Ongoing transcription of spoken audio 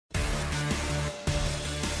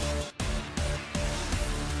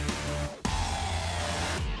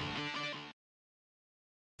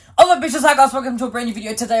What bitches, hi guys, welcome to a brand new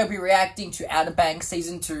video. Today I'll be reacting to Outer Banks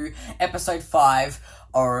Season 2, Episode 5.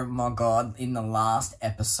 Oh my god, in the last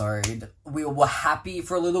episode, we were happy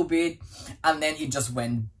for a little bit, and then it just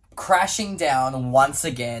went crashing down once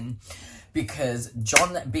again, because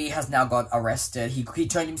John B has now got arrested. He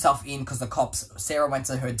turned himself in because the cops, Sarah went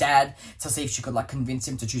to her dad to see if she could, like, convince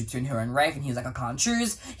him to choose between her and Rafe, and he's like, I can't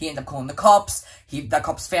choose. He ended up calling the cops. The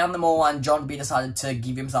cops found them all, and John B decided to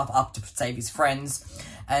give himself up to save his friends.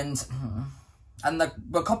 And the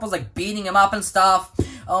cop was, like, beating him up and stuff.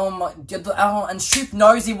 And Shoop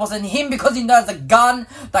knows it wasn't him because he knows the gun.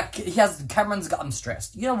 Like, he has Cameron's gun. I'm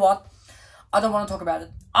stressed. You know what? I don't want to talk about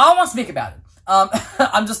it. I don't want to speak about it.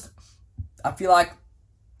 I feel like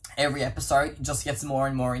every episode just gets more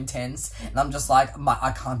and more intense. And I'm just like,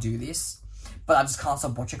 I can't do this. But I just can't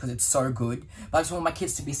stop watching because it's so good. But I just want my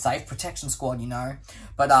kids to be safe. Protection squad, you know.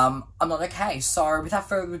 But I'm not okay. So without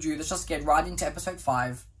further ado, let's just get right into episode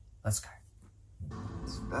 5. Let's go.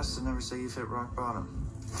 It's best to never say you've hit rock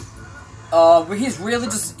bottom. But he's really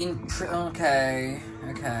just in... Okay.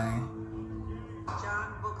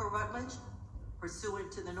 John Booker Rutledge,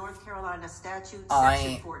 pursuant to the North Carolina statute, I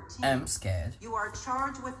section 14. am scared. You are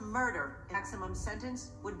charged with murder. Maximum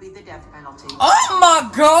sentence would be the death penalty. Oh my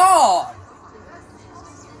god!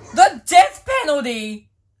 The death penalty!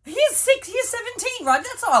 He's 17, right?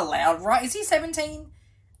 That's not allowed, right? Is he 17?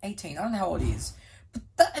 18, I don't know how old he is.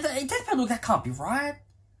 But the death penalty, that can't be right.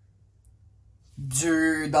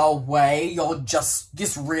 Dude, the way you're just...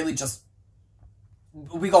 This really just...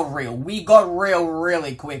 We got real. We got real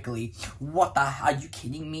really quickly. What the... Are you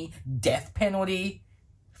kidding me? Death penalty?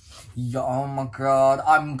 Yo, oh my god.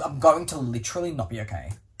 I'm going to literally not be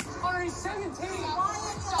okay. Oh, he's 17!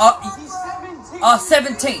 He's 17!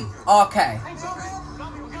 17. Okay.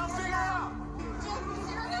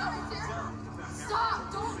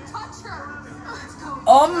 Stop! Don't touch her!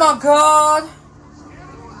 Oh my god.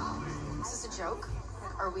 Is this a joke?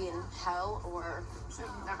 Are we in hell or Should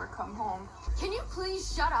never come home. can you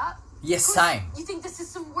please shut up? Yes, same. You think this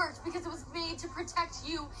system works because it was made to protect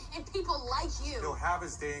you and people like He'll you. have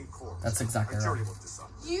his day in court. That's exactly The jury right. looked this up.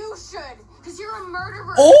 You should, because you're a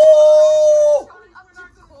murderer. Oh! Showing up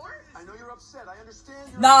to court? I know you're upset. I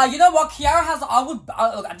understand. Nah, you know what? Kiara has...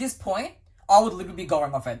 look, at this point, I would literally be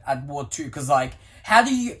going off at Ward 2. Because, like, how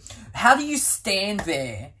do you stand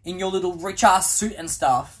there in your little rich-ass suit and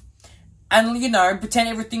stuff and, you know, pretend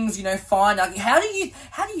everything's, you know, fine? Like, how do you,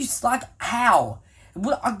 like, how?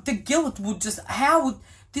 The guilt would just... How would...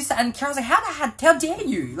 This... And Kara's like, how dare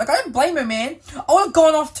you? Like, I don't blame her, man. I would have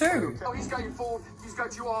gone off, too. Oh, he's got your phone. He's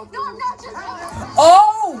got you all. No, I'm not just...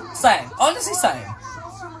 Oh! Same. Honestly, same.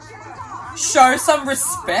 Show some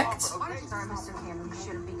respect. Sorry, Mr. Cameron, you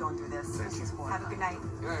shouldn't be going through this. Have a good night.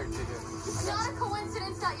 It's not a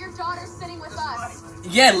coincidence that your daughter's sitting with us.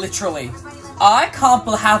 Yeah, literally. I can't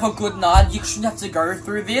have a good night. You shouldn't have to go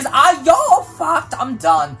through this. You're fucked. I'm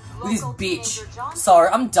done with this bitch. Sorry,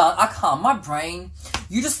 I'm done. I can't. My brain.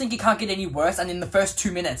 You just think it can't get any worse, and in the first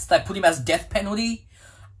 2 minutes, they put him as death penalty.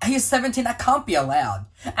 He's 17. That can't be allowed.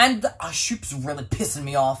 And Shoop's really pissing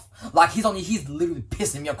me off. Like, he's literally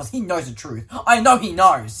pissing me off because he knows the truth. I know he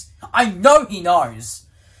knows. I know he knows.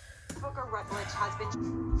 Booker Rutledge has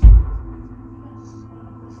been...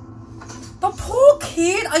 The poor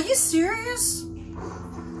kid. Are you serious?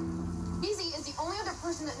 Easy is the only other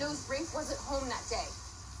person that knows Rafe wasn't home that day.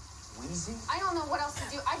 Weezy? I don't know what else to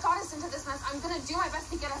do. I got us into this mess. I'm gonna do my best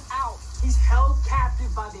to get us out. He's held captive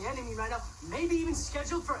by the enemy right now. Maybe even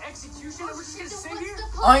scheduled for execution. And we're just gonna sit here?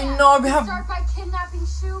 I know, we have... Start by kidnapping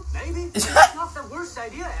Shoop. Maybe. It's not the worst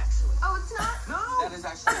idea, actually. Oh, it's not? No! That is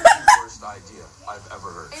actually the worst idea I've ever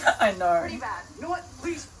heard. It's I know. pretty bad. You know what?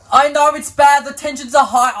 Please. I know it's bad, the tensions are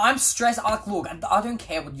high, I'm stressed. Look, I don't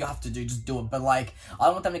care what you have to do, just do it. But, like, I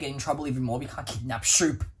don't want them to get in trouble even more. We can't kidnap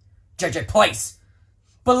Shoop. JJ, please.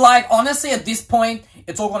 But, like, honestly, at this point,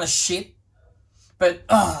 it's all gonna shit. But,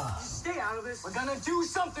 Stay out of this. We're gonna do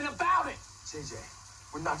something about it. JJ,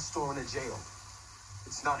 we're not storming a jail.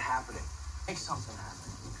 It's not happening. Make something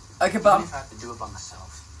happen. okay, but Even if I have to do it by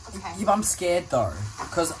myself. Okay. yeah, but I'm scared, though.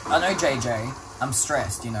 Because I know JJ. I'm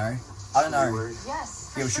stressed, you know. I don't know.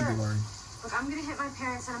 Yes, for Yeah, we sure. should be worried. Look, I'm gonna hit my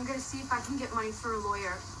parents and I'm gonna see if I can get money for a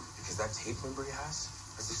lawyer. Because that tape member he has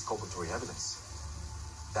is exculpatory evidence.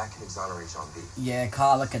 That can exonerate John B. Yeah,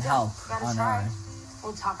 Carla can help. Gotta I try. know.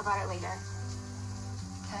 We'll talk about it later.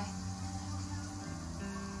 Okay.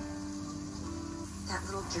 That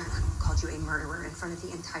little jerk called you a murderer in front of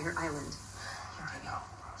the entire island. I know,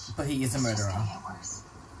 Rose. But he is a It's just murderer. gonna get worse.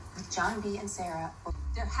 With John B. and Sarah,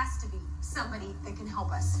 There has to be somebody that can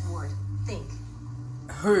help us. Ward, think.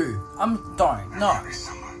 Who? Don't. No. Maybe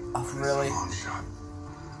someone. Oh, really? Long shot.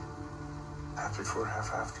 Half before,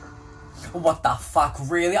 half after. What the fuck,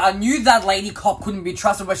 really? I knew that lady cop couldn't be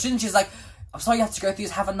trusted, but she's like, I'm sorry you have to go through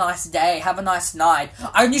this, have a nice day, have a nice night.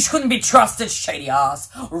 I knew she couldn't be trusted, shady ass.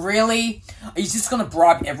 Really? Are you just gonna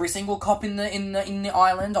bribe every single cop in the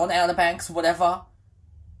island, on Outer Banks, whatever?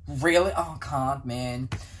 Really? Oh, I can't, man.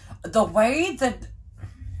 The way that...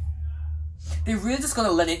 They're really just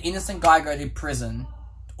gonna let an innocent guy go to prison,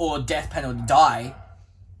 or death penalty, die,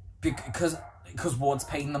 because Ward's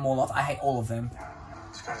paying them all off. I hate all of them.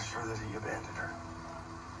 Just gotta show that he abandoned her.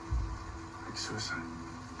 Like suicide.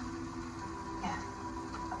 Yeah.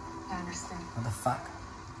 I understand. What the fuck?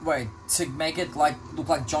 Wait, to make it look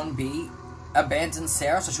like John B abandoned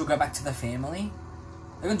Sarah so she'll go back to the family?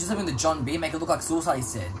 They're gonna do something to John B, make it look like suicide, he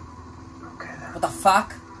said. Okay then. What the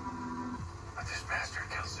fuck? But this bastard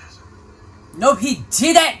killed Susan. No, he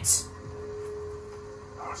didn't!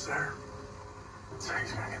 I was there. So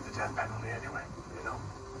he's gonna get the death penalty anyway, you know?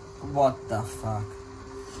 What the fuck?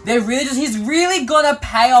 He's really gonna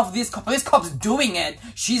pay off this cop. This cop's doing it.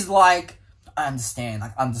 She's like, I understand,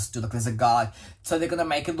 like, understood, like, there's a guard. So they're gonna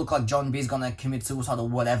make it look like John B's gonna commit suicide or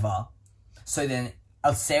whatever. So then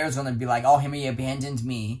Sarah's gonna be like, oh, he abandoned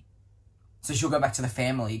me. So she'll go back to the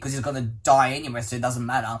family, because he's gonna die anyway, so it doesn't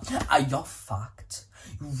matter. You're fucked.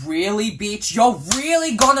 Really, bitch? You're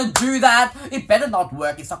really gonna do that? It better not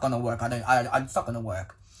work. It's not gonna work. It's not gonna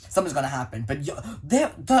work. Something's gonna happen. But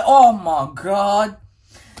oh my god.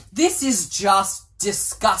 This is just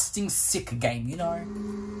disgusting, sick game, you know?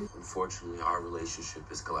 Unfortunately, our relationship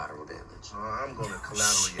is collateral damage. I'm gonna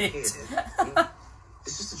collateral your head. Shit.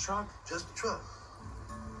 It's just a truck. Just a truck.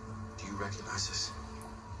 Do you recognize this?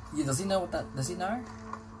 Yeah, does he know what that... Does he know?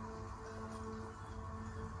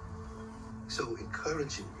 So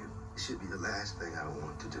encouraging you should be the last thing I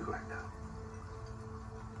want to do right now.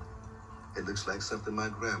 It looks like something my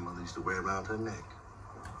grandmother used to wear around her neck.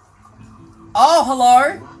 Oh,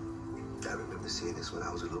 hello? I remember seeing this when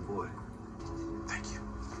I was a little boy. Thank you.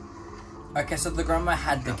 Okay, so the grandma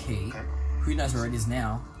had the key. Who knows where it is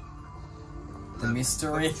now? The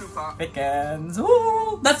mystery begins.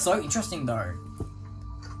 Ooh, that's so interesting, though.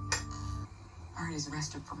 Artie's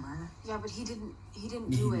arrested for murder. Yeah, but he didn't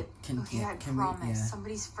do it. Okay, I promise.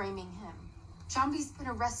 Somebody's framing him. John B's been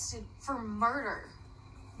arrested for murder.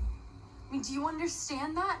 I mean, do you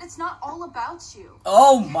understand that? It's not all about you.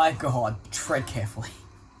 Oh my god. Tread carefully.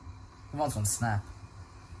 Everyone's on snap.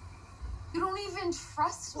 You don't even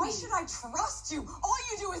trust me. Why should I trust you? All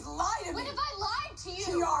you do is lie to me. When have I lied to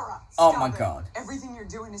you? Kiara, Oh stop my it. god. Everything you're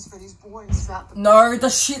doing is for these boys. No, the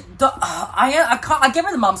shit... I get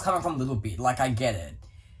where the mum's coming from a little bit. Like, I get it.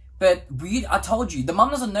 But I told you, the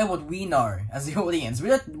mum doesn't know what we know as the audience.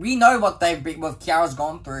 We know what Kiara's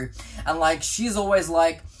gone through. And, like, she's always,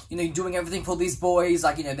 like, you know, doing everything for these boys.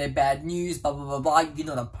 Like, you know, they're bad news, blah, blah, blah, blah. You're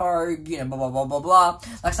not a pogue, you know, blah, blah, blah, blah, blah.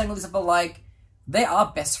 Like, saying all this stuff, but, like, they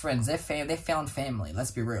are best friends. They found family.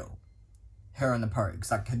 Let's be real. Her and the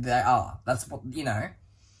pogues. Like, they are. That's what, you know.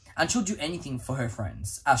 And she'll do anything for her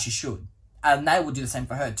friends, as she should. And they will do the same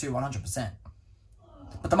for her, too, 100%.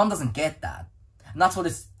 But the mum doesn't get that. And that's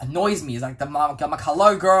what annoys me, is like the mom, I'm like,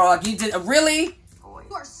 hello girl, like you did, really?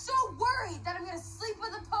 You are so worried that I'm gonna sleep with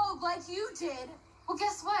a pogue like you did. Well,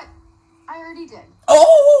 guess what? I already did.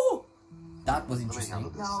 Oh! That was interesting. No. I'm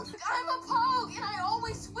a pogue, and I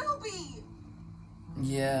always will be.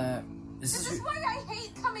 Yeah. This is why I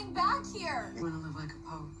hate coming back here. You want to live like a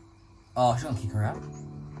pope? Oh, she's gonna kick her out?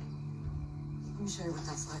 Let me show you what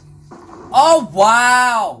that's like. Oh,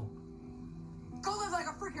 wow! Go live like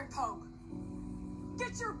a freaking pope.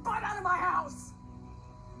 Get your butt out of my house.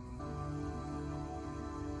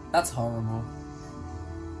 That's horrible.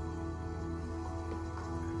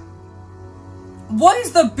 What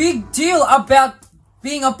is the big deal about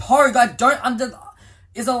being a pogue? I don't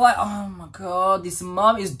Is it like, oh my god, this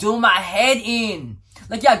mum is doing my head in.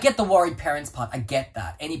 Like, yeah, I get the worried parents part. I get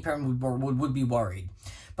that. Any parent would be worried.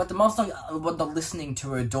 But the mom's not listening to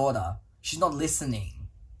her daughter. She's not listening.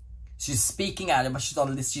 She's speaking at it, but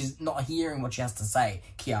she's not hearing what she has to say,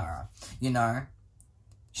 Kiara. You know?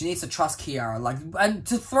 She needs to trust Kiara. Like, and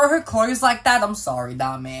to throw her clothes like that, I'm sorry,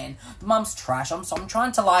 nah, man. The mom's trash. I'm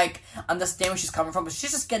trying to, like, understand where she's coming from, but she's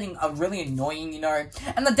just getting really annoying, you know?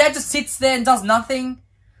 And the dad just sits there and does nothing.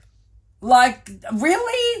 Like,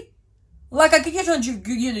 really? Like, I get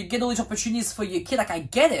you get all these opportunities for your kid. Like, I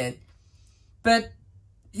get it. But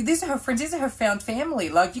these are her friends. These are her found family.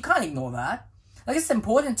 Like, you can't ignore that. Like, it's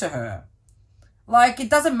important to her. Like, it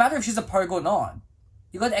doesn't matter if she's a pogue or not.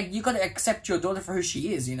 You gotta accept your daughter for who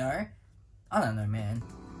she is, you know? I don't know, man.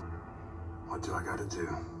 What do I gotta do?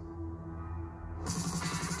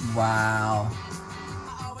 Wow.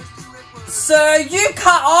 Sir, you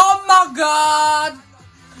can't. Oh my god.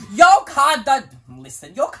 You can't.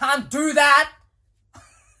 Listen, you can't do that.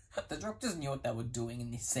 The directors knew what they were doing in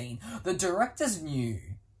this scene. The directors knew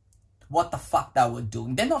what the fuck they were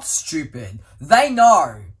doing. They're not stupid. They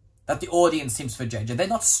know that the audience seems for JJ. They're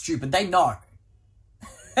not stupid. They know.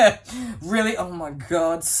 Really? Oh my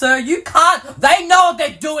god. Sir, you can't. They know what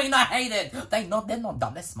they're doing and I hate it. They're not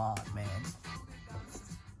dumb. They're smart, man.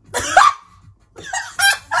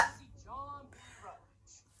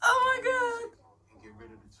 Oh my god. Get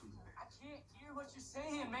rid of the toothpick. I can't hear what you're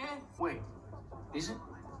saying, man. Wait, is it?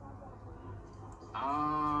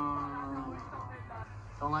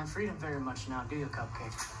 Don't like freedom very much now, do you,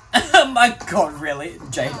 Cupcake? Oh my god, really?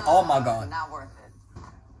 Jade, oh my god. Not worth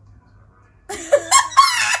it.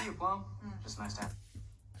 See you, Plum. Just nice to have.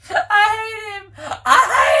 I hate him! I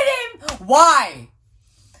hate him! Why?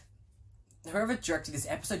 Whoever directed this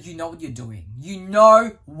episode, you know what you're doing. You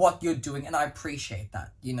know what you're doing, and I appreciate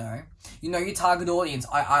that, you know? You know your target audience.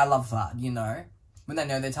 I love that, you know? When they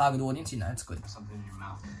know their target audience, you know, it's good. Something in your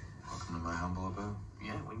mouth. Welcome to my humble abode.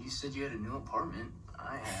 Yeah, when you said you had a new apartment,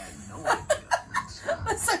 I had no idea.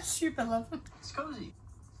 That's so stupid, love. It's cozy.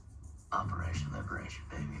 Operation Liberation,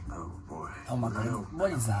 baby. Oh boy. Oh my god,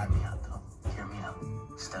 what is that? Hear me out, though. Hear me out.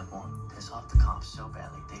 Step one, piss off the cops so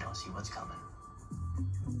badly they don't see what's coming.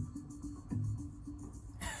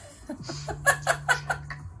 You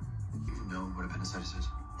know what appendicitis is?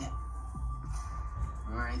 Yeah.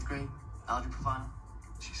 Remember 8th grade? Algebra final?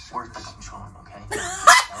 Jesus. Worked like a charm, okay?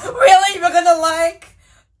 Really? You're gonna like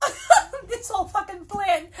this whole fucking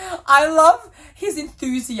plan? I love his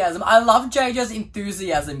enthusiasm. I love JJ's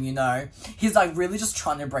enthusiasm, you know? He's like really just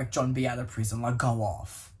trying to break John B out of prison, like go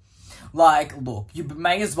off. Like, look, you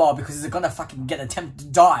may as well because he's gonna fucking get attempted to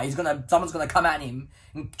die. Someone's gonna come at him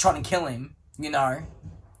and try to kill him, you know?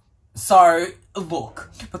 So,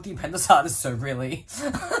 look, but the appendicitis, so really.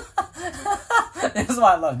 This is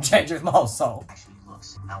why I love JJ with my whole soul. Actually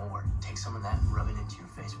looks, now work. Take some of that and rub it into your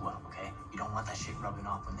face well, okay? You don't want that shit rubbing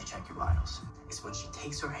off when they check your vitals. It's when she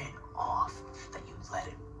takes her hand off that you let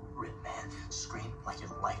it rip, man. Scream like your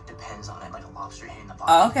life depends on it, like a lobster hitting the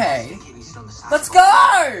bottom. Okay. Let's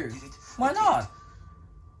go! Why not?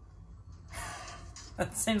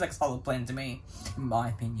 That seems like a solid plan to me, in my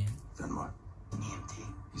opinion. Then what? EMT.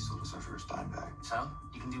 He sold us our first dime bag. So,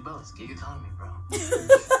 you can do both. Gig economy, bro. This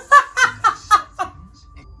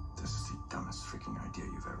is the dumbest freaking idea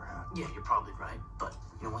you've ever had. Yeah, you're probably right. But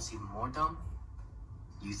you know what's even more dumb?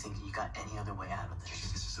 You think you got any other way out of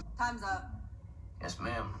this. Time's up. Yes,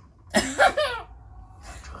 ma'am.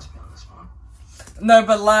 Trust me on this one. No,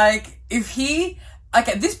 but like, if he...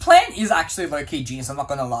 Okay, this plan is actually low-key genius, I'm not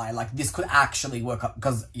gonna lie. Like, this could actually work up,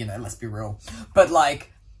 because, you know, let's be real. But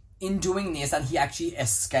like, in doing this, and he actually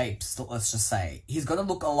escapes, let's just say, he's gonna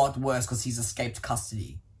look a lot worse because he's escaped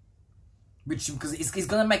custody. Because he's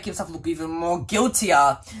gonna make himself look even more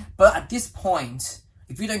guiltier. But at this point,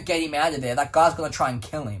 if you don't get him out of there, that guy's gonna try and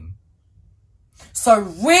kill him. So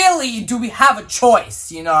really, do we have a choice,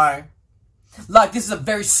 you know? Like, this is a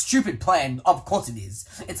very stupid plan. Of course it is.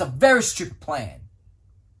 It's a very stupid plan.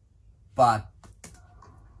 But...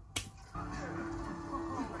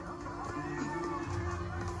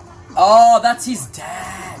 Oh, that's his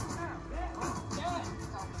dad.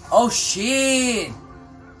 Oh, shit.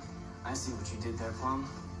 I see what you did there, Plum.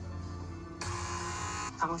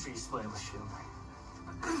 How much are you splitting with you?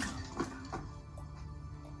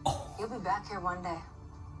 You'll be back here one day.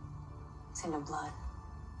 It's in your blood.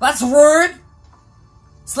 That's rude.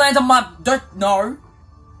 Slander my... Don't... No.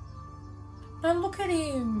 Don't look at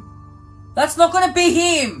him. That's not gonna be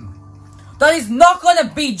him. That is not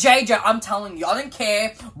gonna be JJ. I'm telling you. I don't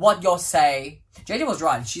care what you'll say. JJ was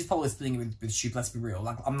right. She's probably splitting it with Shoop. Let's be real.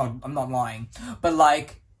 Like, I'm not lying. But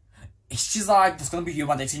like, she's like, it's gonna be you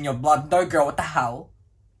one day. It's in your blood. No, girl. What the hell?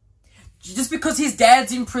 Just because his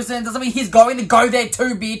dad's in prison doesn't mean he's going to go there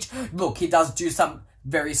too, bitch. Look, he does do some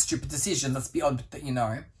very stupid decisions. Let's be honest, you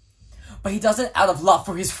know. But he does it out of love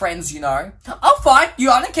for his friends, you know. I'll fight you.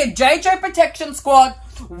 I don't care. JJ Protection Squad,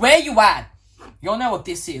 where you at? You'll know what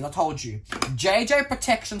this is. I told you. JJ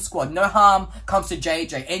Protection Squad. No harm comes to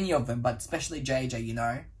JJ. Any of them, but especially JJ, you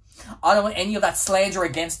know. I don't want any of that slander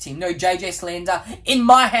against him. No JJ slander in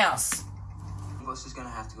my house. What's is gonna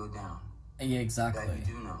have to go down? Yeah, exactly. That you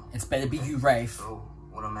do know. It's better be you, Rafe. So,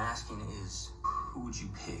 what I'm asking is, who would you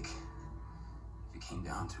pick if it came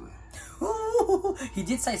down to it? He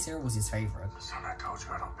did say Sarah was his favorite. Son, I told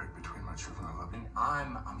you I don't pick between my children. I love you.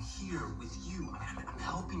 I'm here with you. I'm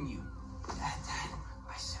helping you. Dad,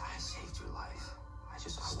 I saved your life. I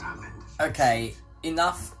just Stop it. Okay,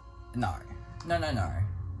 enough. No. No. You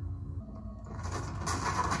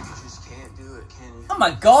just can't it, can you? Oh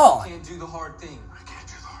my god. You can't do the hard thing. I can't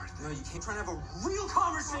do the hard thing. No, you can't try to have a real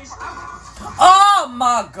conversation. Oh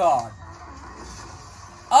my god.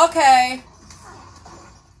 Okay.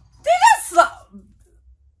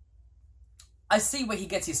 I see where he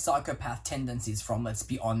gets his psychopath tendencies from, let's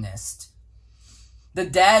be honest. The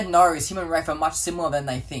dad knows him and Rafe are much similar than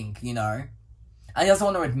they think, you know? And he doesn't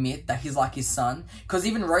want to admit that he's like his son. Because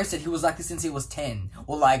even Rose said he was like this since he was 10.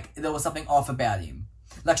 Or like, there was something off about him.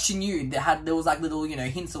 Like, she knew there was like little, you know,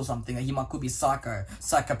 hints or something that he could be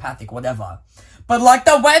psychopathic, whatever. But like,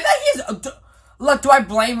 the way that he's... Like, do I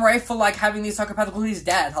blame Rafe for like having these psychopathic with his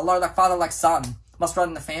dad? Hello, like father, like son. Must run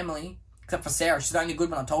in the family. Except for Sarah, she's the only good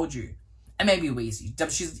one, I told you. And maybe Wheezy,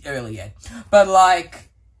 she's early yet. But like,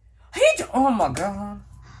 oh my god.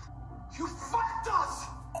 You fucked us!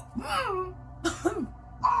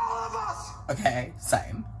 All of us! Okay,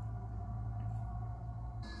 same.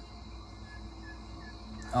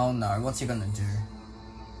 Oh no, what's he gonna do?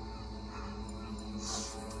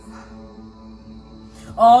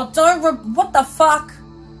 Oh, what the fuck?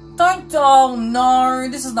 Oh no,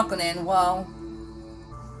 this is not gonna end well.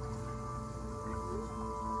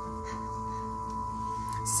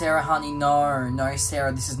 Sarah, honey, no. No,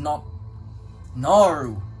 Sarah, this is not...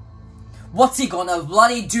 No. What's he gonna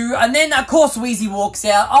bloody do? And then, of course, Wheezy walks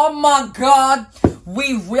out. Oh my god.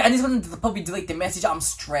 And he's gonna probably delete the message. I'm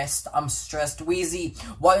stressed. Wheezy,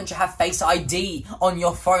 why don't you have Face ID on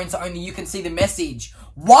your phone so only you can see the message?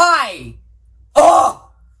 Why?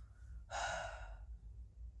 Oh!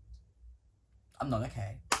 I'm not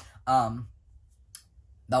okay.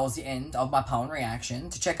 That was the end of my part 1 reaction.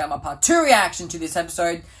 To check out my part 2 reaction to this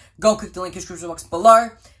episode, go click the link in the description box below.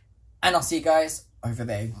 And I'll see you guys over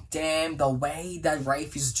there. Damn, the way that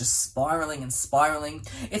Rafe is just spiraling and spiraling.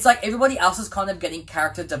 It's like everybody else is kind of getting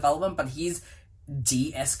character development, but he's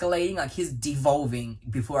de-escalating. Like, he's devolving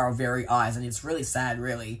before our very eyes. And it's really sad,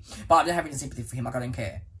 really. But I don't have any sympathy for him. Like, I don't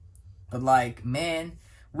care. But, like, man...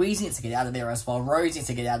 Weezy needs to get out of there as well. Rose needs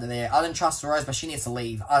to get out of there. I don't trust Rose, but she needs to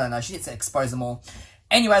leave. I don't know. She needs to expose them all.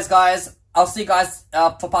 Anyways, guys, I'll see you guys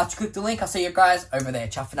for part 2. Click the link. I'll see you guys over there.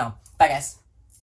 Ciao for now. Bye, guys.